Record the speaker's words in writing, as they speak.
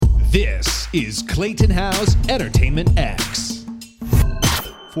is Clayton Howe's Entertainment X.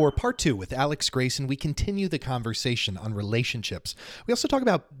 For part 2 with Alex Grayson, we continue the conversation on relationships. We also talk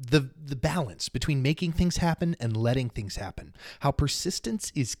about the balance between making things happen and letting things happen, how persistence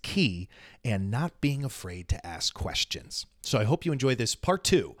is key, and not being afraid to ask questions. So I hope you enjoy this part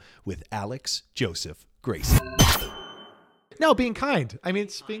 2 with Alex Joseph Grayson. No, being kind. I mean,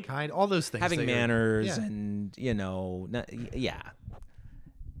 it's being kind. All those things. Having manners and, yeah.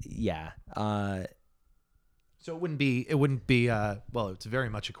 So it wouldn't be, well, it's very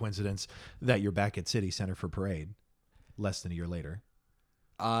much a coincidence that you're back at City Center for Parade less than a year later.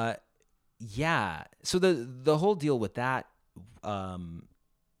 Yeah. So the whole deal with that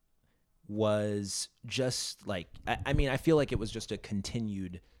was just like, I feel like it was just a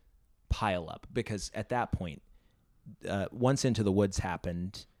continued pile up because at that point, once Into the Woods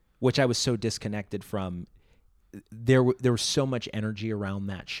happened, which I was so disconnected from, there was so much energy around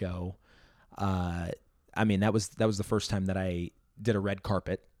that show. That was the first time that I did a red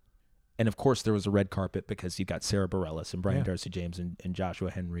carpet. And of course there was a red carpet because you got Sarah Bareilles and Brian Darcy James and Joshua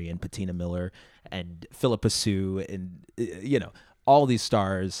Henry and Patina Miller and Philippa Sue and, all these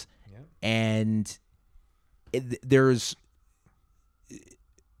stars. Yeah. And there was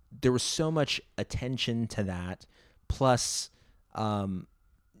so much attention to that. Plus,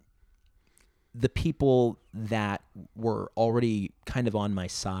 the people that were already kind of on my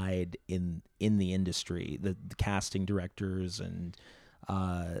side in the industry, the casting directors and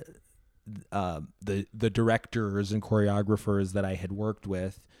the directors and choreographers that I had worked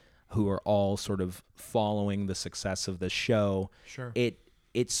with, who are all sort of following the success of the show. Sure.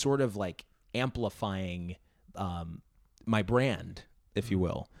 It's sort of like amplifying my brand, if you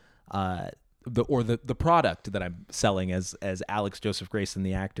will. The product that I'm selling as Alex Joseph Grayson,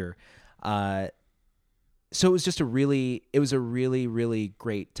 the actor. So it was just a really, really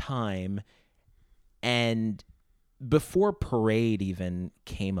great time. And before Parade even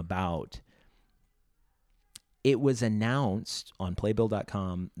came about, it was announced on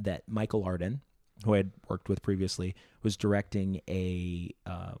Playbill.com that Michael Arden, who I had worked with previously, was directing a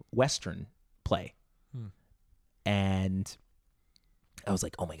Western play. And I was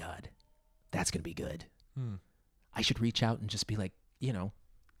like, oh my God, that's going to be good. I should reach out and just be like,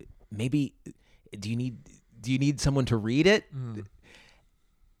 maybe, do you need someone to read it?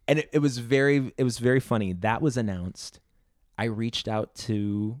 And it was very funny. That was announced. I reached out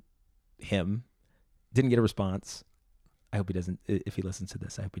to him, didn't get a response. I hope he doesn't, if he listens to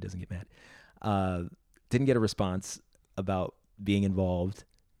this, I hope he doesn't get mad. Didn't get a response about being involved.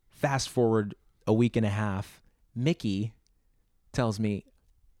 Fast forward a week and a half, Mickey tells me,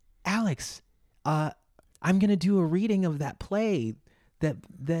 Alex, I'm going to do a reading of that play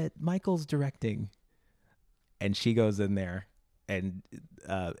that Michael's directing. And she goes in there and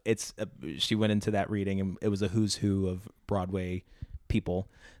she went into that reading and it was a who's who of Broadway people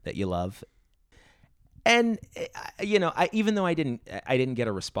that you love. And even though I didn't get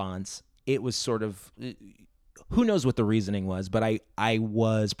a response, it was sort of, who knows what the reasoning was, but I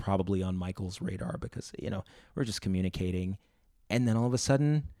was probably on Michael's radar because, we're just communicating. And then all of a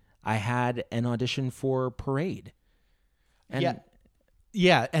sudden I had an audition for Parade. And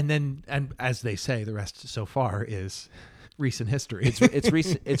Yeah, and as they say, the rest so far is recent history.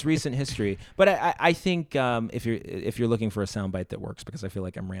 It's recent history. But I think if you're looking for a soundbite that works, because I feel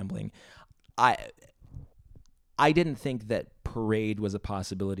like I'm rambling, I didn't think that Parade was a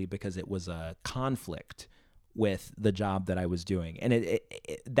possibility because it was a conflict with the job that I was doing, and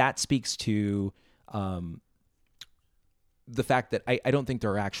that speaks to the fact that I don't think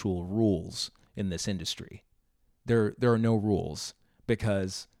there are actual rules in this industry. There are no rules.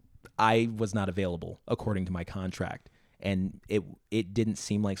 Because I was not available according to my contract, and it didn't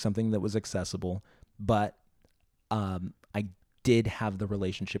seem like something that was accessible. But I did have the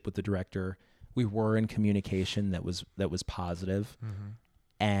relationship with the director. We were in communication that was positive.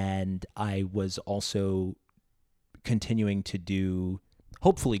 And I was also continuing to do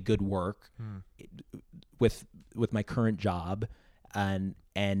hopefully good work with my current job, and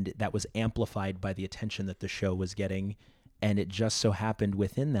that was amplified by the attention that the show was getting. And it just so happened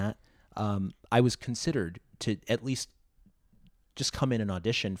within that, I was considered to at least just come in and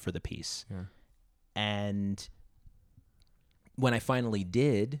audition for the piece. Yeah. And when I finally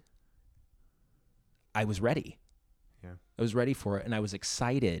did, I was ready. Yeah. I was ready for it, and I was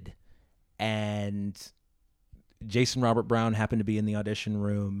excited. And Jason Robert Brown happened to be in the audition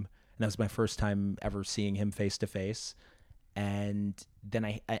room, and that was my first time ever seeing him face to face. And then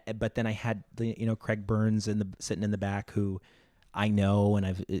I had Craig Burns sitting in the back, who I know, and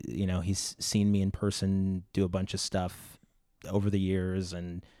I've he's seen me in person do a bunch of stuff over the years,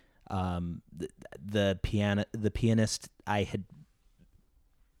 and The pianist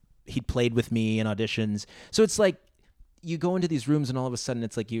he'd played with me in auditions. So it's like you go into these rooms and all of a sudden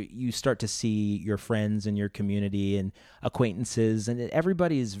it's like you start to see your friends and your community and acquaintances, and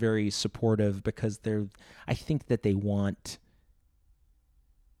everybody is very supportive because I think that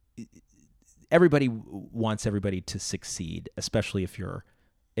everybody wants everybody to succeed, especially if you're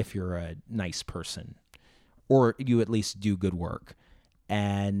a nice person or you at least do good work.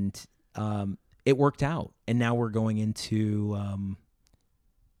 And it worked out. And now we're going into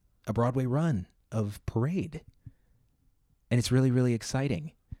a Broadway run of Parade. And it's really, really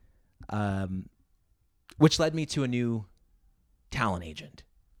exciting. Which led me to a new talent agent.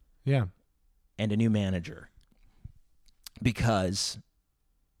 Yeah. And a new manager. Because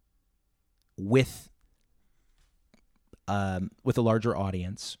with a larger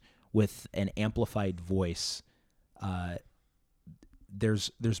audience, with an amplified voice,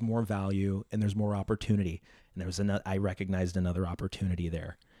 there's more value and there's more opportunity. And I recognized another opportunity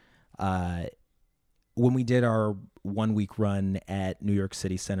there. When we did our 1 week run at New York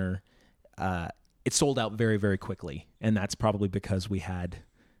City Center, it sold out very, very quickly. And that's probably because we had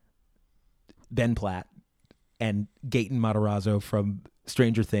Ben Platt and Gaten Matarazzo from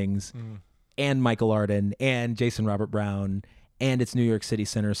Stranger Things and Michael Arden and Jason Robert Brown, and it's New York City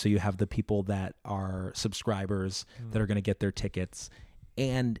Center. So you have the people that are subscribers that are going to get their tickets,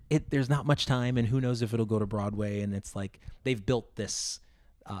 and there's not much time, and who knows if it'll go to Broadway. And it's like, they've built this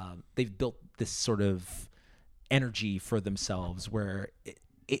sort of energy for themselves where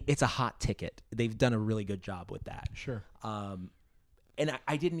it's a hot ticket. They've done a really good job with that. Sure. And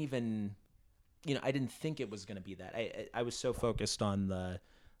I didn't even, I didn't think it was going to be that. I was so focused on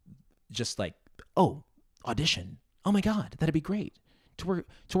just like, oh, audition. Oh my God, that'd be great. To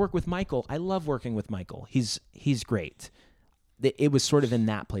work with Michael. I love working with Michael. He's great. It was sort of in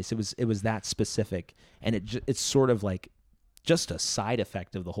that place. It was that specific, and it's sort of like just a side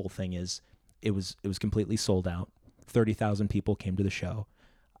effect of the whole thing is it was completely sold out. 30,000 people came to the show.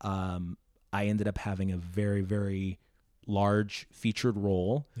 I ended up having a very, very large featured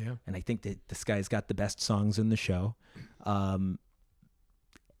role. Yeah. And I think that this guy's got the best songs in the show.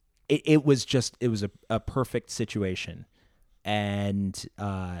 It was a perfect situation. And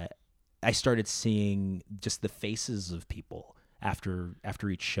I started seeing just the faces of people after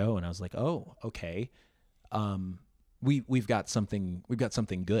each show, and I was like, oh, okay. We've got something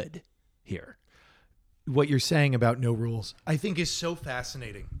good here. What you're saying about no rules, I think, is so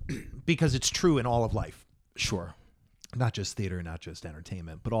fascinating because it's true in all of life. Sure. Not just theater, not just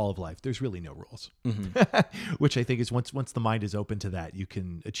entertainment, but all of life. There's really no rules, which I think is once the mind is open to that, you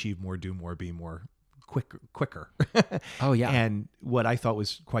can achieve more, do more, be more quicker. Oh, yeah. And what I thought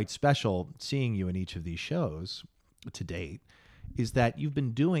was quite special seeing you in each of these shows to date is that you've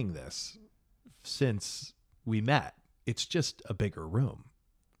been doing this since we met. It's just a bigger room.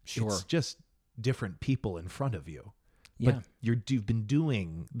 Sure. It's just different people in front of you. Yeah. But you've been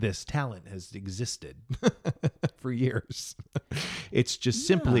doing this. Talent has existed for years. It's just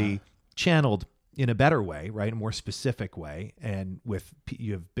simply channeled in a better way, right? A more specific way. And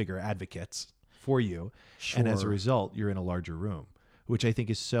you have bigger advocates for you. Sure. And as a result, you're in a larger room, which I think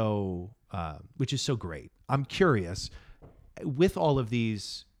is so great. I'm curious, with all of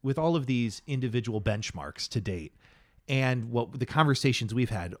these individual benchmarks to date, and what the conversations we've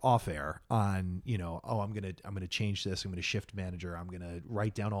had off air on, I'm going to change this. I'm going to shift manager. I'm going to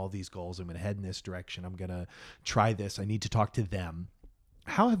write down all these goals. I'm going to head in this direction. I'm going to try this. I need to talk to them.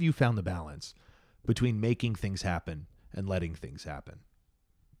 How have you found the balance between making things happen and letting things happen?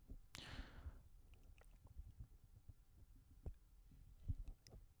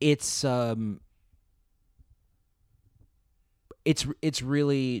 It's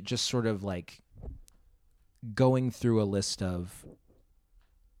really just sort of like going through a list of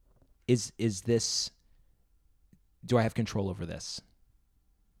is this, do I have control over this?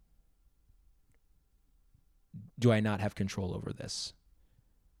 Do I not have control over this?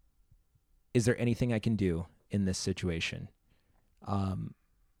 Is there anything I can do in this situation?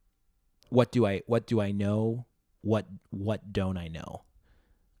 What do I know? What don't I know?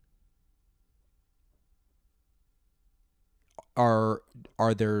 Are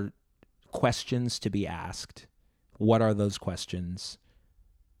there questions to be asked? What are those questions?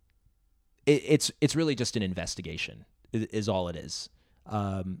 It's really just an investigation is all it is.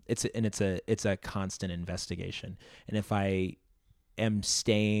 It's a constant investigation. And if I am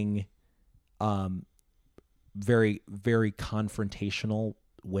staying very, very confrontational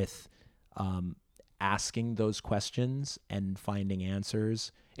with asking those questions and finding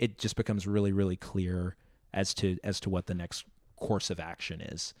answers, it just becomes really, really clear as to what the next course of action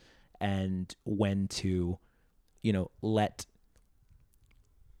is. and when to, you know, let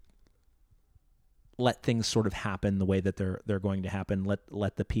things sort of happen the way that they're going to happen.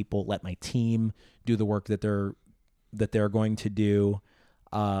 Let the people, let my team do the work that they're going to do.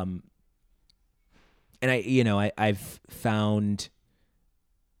 And I've found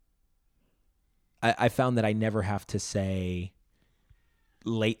that I never have to say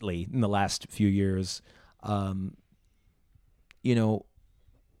lately in the last few years, you know,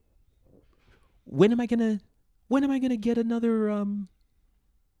 when am I gonna get another,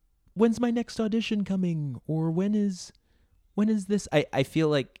 when's my next audition coming, or when is this? I feel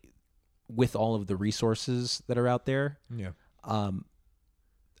like with all of the resources that are out there,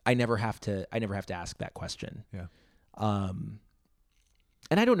 I never have to ask that question. Yeah.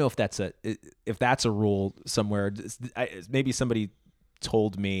 And I don't know if that's a rule somewhere. Maybe someone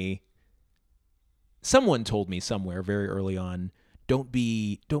told me somewhere very early on, don't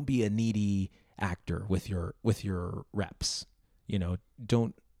be a needy actor with your reps. You know,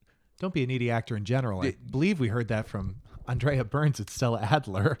 don't be a needy actor in general. I believe we heard that from Andrea Burns at Stella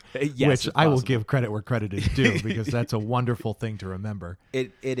Adler, yes, which I will give credit where credit is due, because that's a wonderful thing to remember.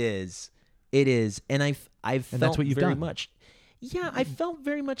 It is, and I've And felt that's what you've very done. much. Yeah, I felt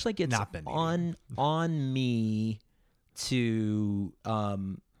very much like it's Not been on me to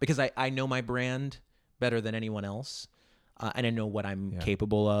because I know my brand better than anyone else, and I know what I'm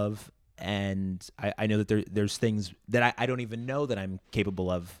capable of, and I know that there's things that I don't even know that I'm capable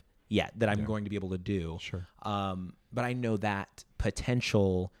of yet that I'm going to be able to do. Sure. But I know that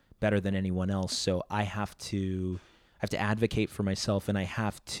potential better than anyone else, so I have to advocate for myself, and I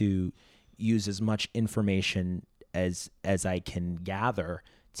have to use as much information as I can gather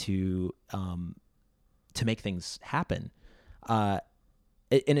to make things happen. And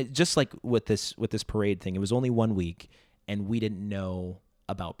it just like with this parade thing, it was only 1 week, and we didn't know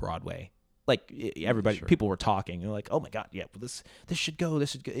about Broadway. Like everybody, people were talking. They're like, "Oh my God, yeah, well, this should go.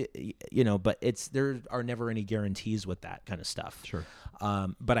 This should go." You know, but there are never any guarantees with that kind of stuff. Sure.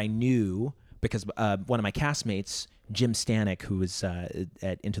 But I knew because one of my castmates, Jim Stanek, who was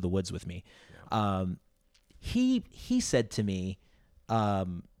at Into the Woods with me, he said to me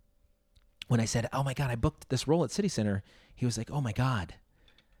when I said, "Oh my God, I booked this role at City Center," he was like, "Oh my God,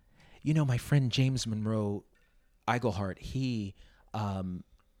 you know, my friend James Monroe Iglehart, he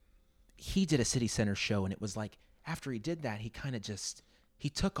did a City Center show, and it was like after he did that, he kind of he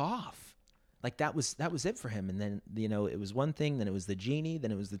took off. Like that was it for him. And then, you know, it was one thing, then it was the Genie,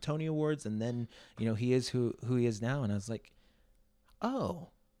 then it was the Tony Awards, and then, you know, he is who he is now." And I was like, "Oh,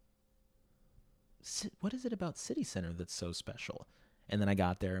 what is it about City Center that's so special?" And then I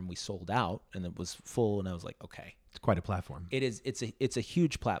got there and we sold out and it was full, and I was like, okay. It's quite a platform. It is. It's a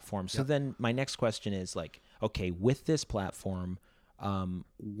huge platform. So then my next question is like, okay, with this platform,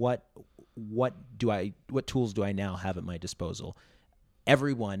 what tools do I now have at my disposal?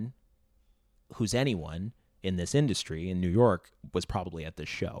 Everyone who's anyone in this industry in New York was probably at this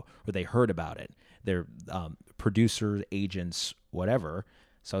show, or they heard about it. They're producers, agents, whatever.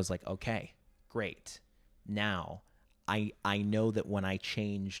 So I was like, okay, great. Now I know that when I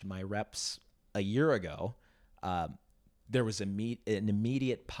changed my reps a year ago, there was an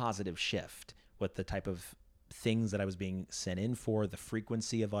immediate positive shift with the type of things that I was being sent in for, the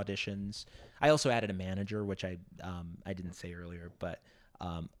frequency of auditions. I also added a manager, which I didn't say earlier, but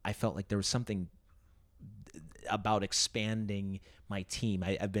I felt like there was something about expanding my team.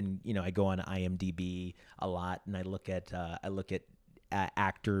 I've been, you know, I go on IMDb a lot, and I look at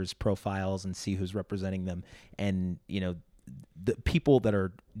actors' profiles and see who's representing them, and you know, the people that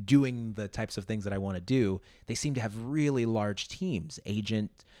are doing the types of things that I want to do, they seem to have really large teams: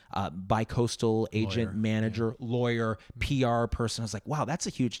 agent, bi-coastal agent, manager, lawyer, PR person. I was like, wow, that's a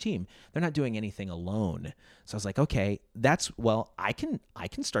huge team. They're not doing anything alone. So I was like, okay, I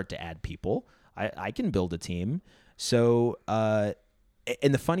can start to add people. I can build a team. So,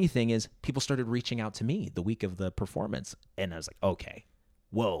 and the funny thing is, people started reaching out to me the week of the performance, and I was like, okay,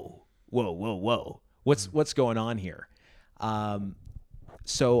 whoa, what's going on here?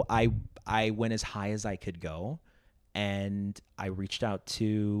 So I went as high as I could go, and I reached out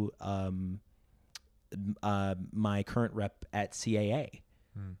to my current rep at CAA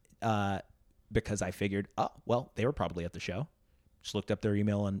because I figured, oh, well, they were probably at the show. Just looked up their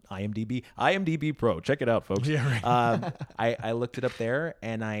email on IMDb. IMDb Pro. Check it out, folks. Yeah, right. I looked it up there,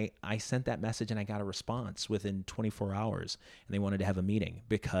 and I sent that message, and I got a response within 24 hours. And they wanted to have a meeting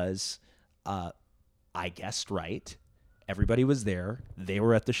because I guessed right. Everybody was there. They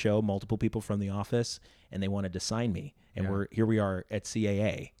were at the show, multiple people from the office, and they wanted to sign me. And here we are at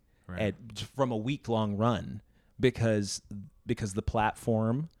CAA from a week-long run because the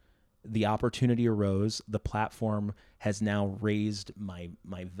platform the opportunity arose. The platform has now raised my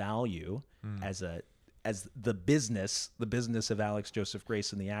value as the business of Alex Joseph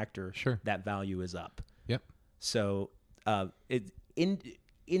Grayson, the actor. Sure. That value is up. Yep. So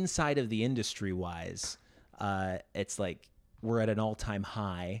inside of the industry wise, it's like we're at an all-time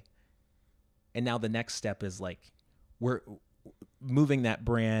high, and now the next step is like we're moving that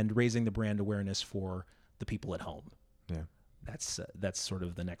brand, raising the brand awareness for the people at home. Yeah. That's sort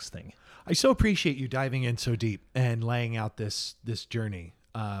of the next thing. I so appreciate you diving in so deep and laying out this journey.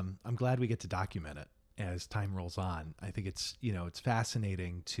 I'm glad we get to document it as time rolls on. I think it's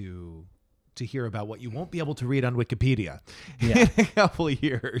fascinating to hear about what you won't be able to read on Wikipedia in a couple of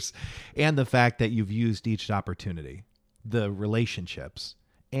years, and the fact that you've used each opportunity, the relationships,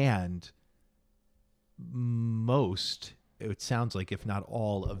 and most, it sounds like, if not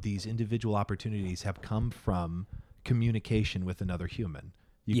all, of these individual opportunities have come from communication with another human.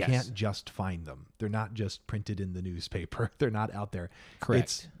 You can't just find them. They're not just printed in the newspaper. They're not out there.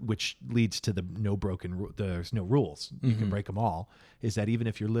 Correct. Which leads to there's no rules. You can break them all. Is that even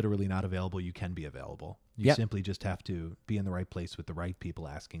if you're literally not available, you can be available. You simply just have to be in the right place with the right people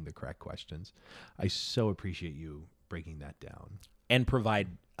asking the correct questions. I so appreciate you breaking that down. And provide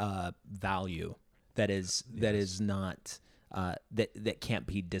value that is not that can't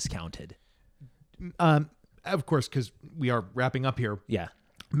be discounted. Of course, because we are wrapping up here. Yeah.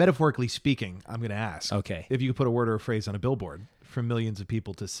 Metaphorically speaking, I'm going to ask. Okay. If you could put a word or a phrase on a billboard for millions of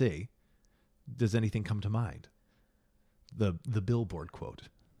people to see, does anything come to mind? The billboard quote.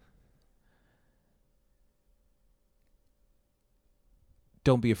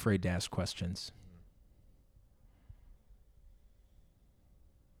 Don't be afraid to ask questions.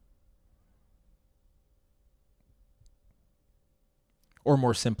 Or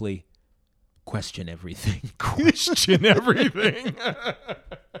more simply, question everything. Question everything.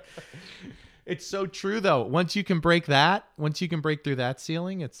 It's so true, though. Once you can break through that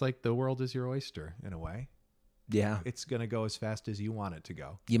ceiling, it's like the world is your oyster in a way. Yeah. It's going to go as fast as you want it to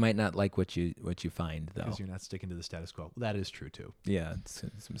go. You might not like what you find, though. Because you're not sticking to the status quo. That is true, too. Yeah, it's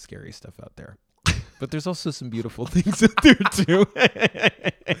some scary stuff out there. But there's also some beautiful things out there, too.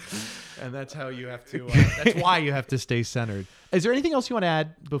 And that's how you have to, that's why you have to stay centered. Is there anything else you want to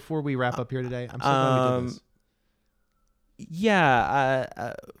add before we wrap up here today? I'm so glad we did this.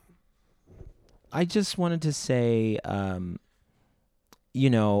 Yeah. I just wanted to say,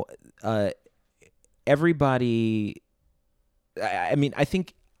 everybody, I mean, I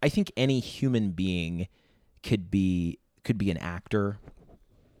think any human being could be an actor.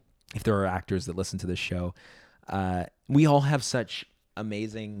 If there are actors that listen to this show, we all have such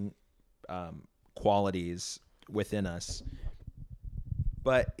amazing qualities within us.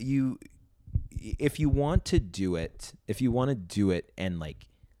 But if you want to do it and like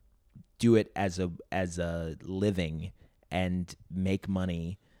do it as a living and make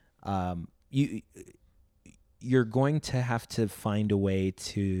money, you're going to have to find a way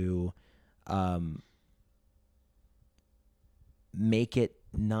to make it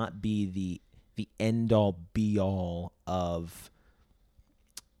not be the end all be all of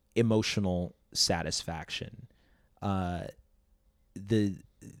emotional satisfaction. The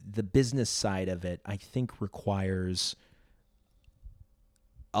business side of it, I think, requires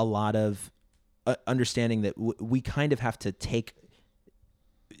a lot of understanding that we kind of have to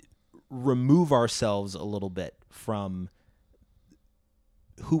remove ourselves a little bit from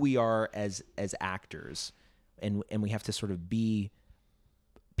who we are as actors, and we have to sort of be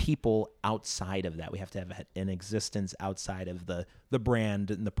people outside of that. We have to have an existence outside of the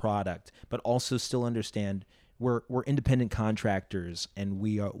brand and the product, but also still understand we're independent contractors, and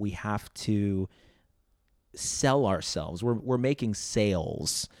we have to sell ourselves. We're making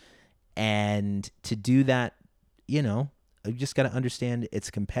sales, and to do that, you just got to understand it's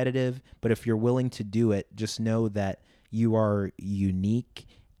competitive. But if you're willing to do it, just know that you are unique,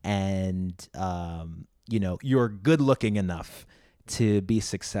 and you're good looking enough to be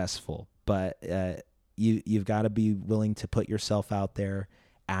successful. But you've got to be willing to put yourself out there,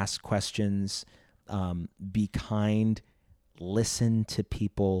 ask questions, be kind, listen to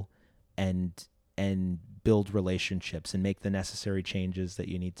people, and build relationships and make the necessary changes that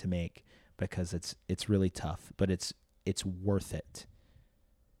you need to make, because it's really tough, but it's worth it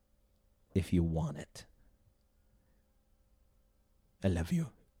if you want it. I love you.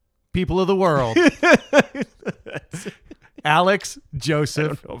 People of the world. Alex Joseph I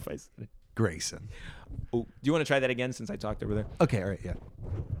don't know if I said it. Grayson. Oh, do you want to try that again since I talked over there? Okay, all right, yeah.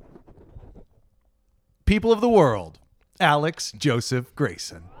 People of the world. Alex Joseph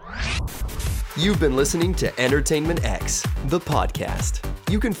Grayson. You've been listening to Entertainment X, the podcast.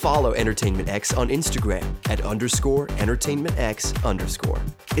 You can follow Entertainment X on Instagram at _EntertainmentX_.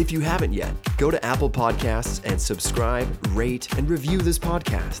 If you haven't yet, go to Apple Podcasts and subscribe, rate, and review this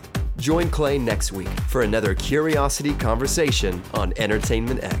podcast. Join Clay next week for another Curiosity conversation on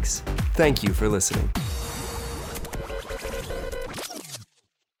Entertainment X. Thank you for listening.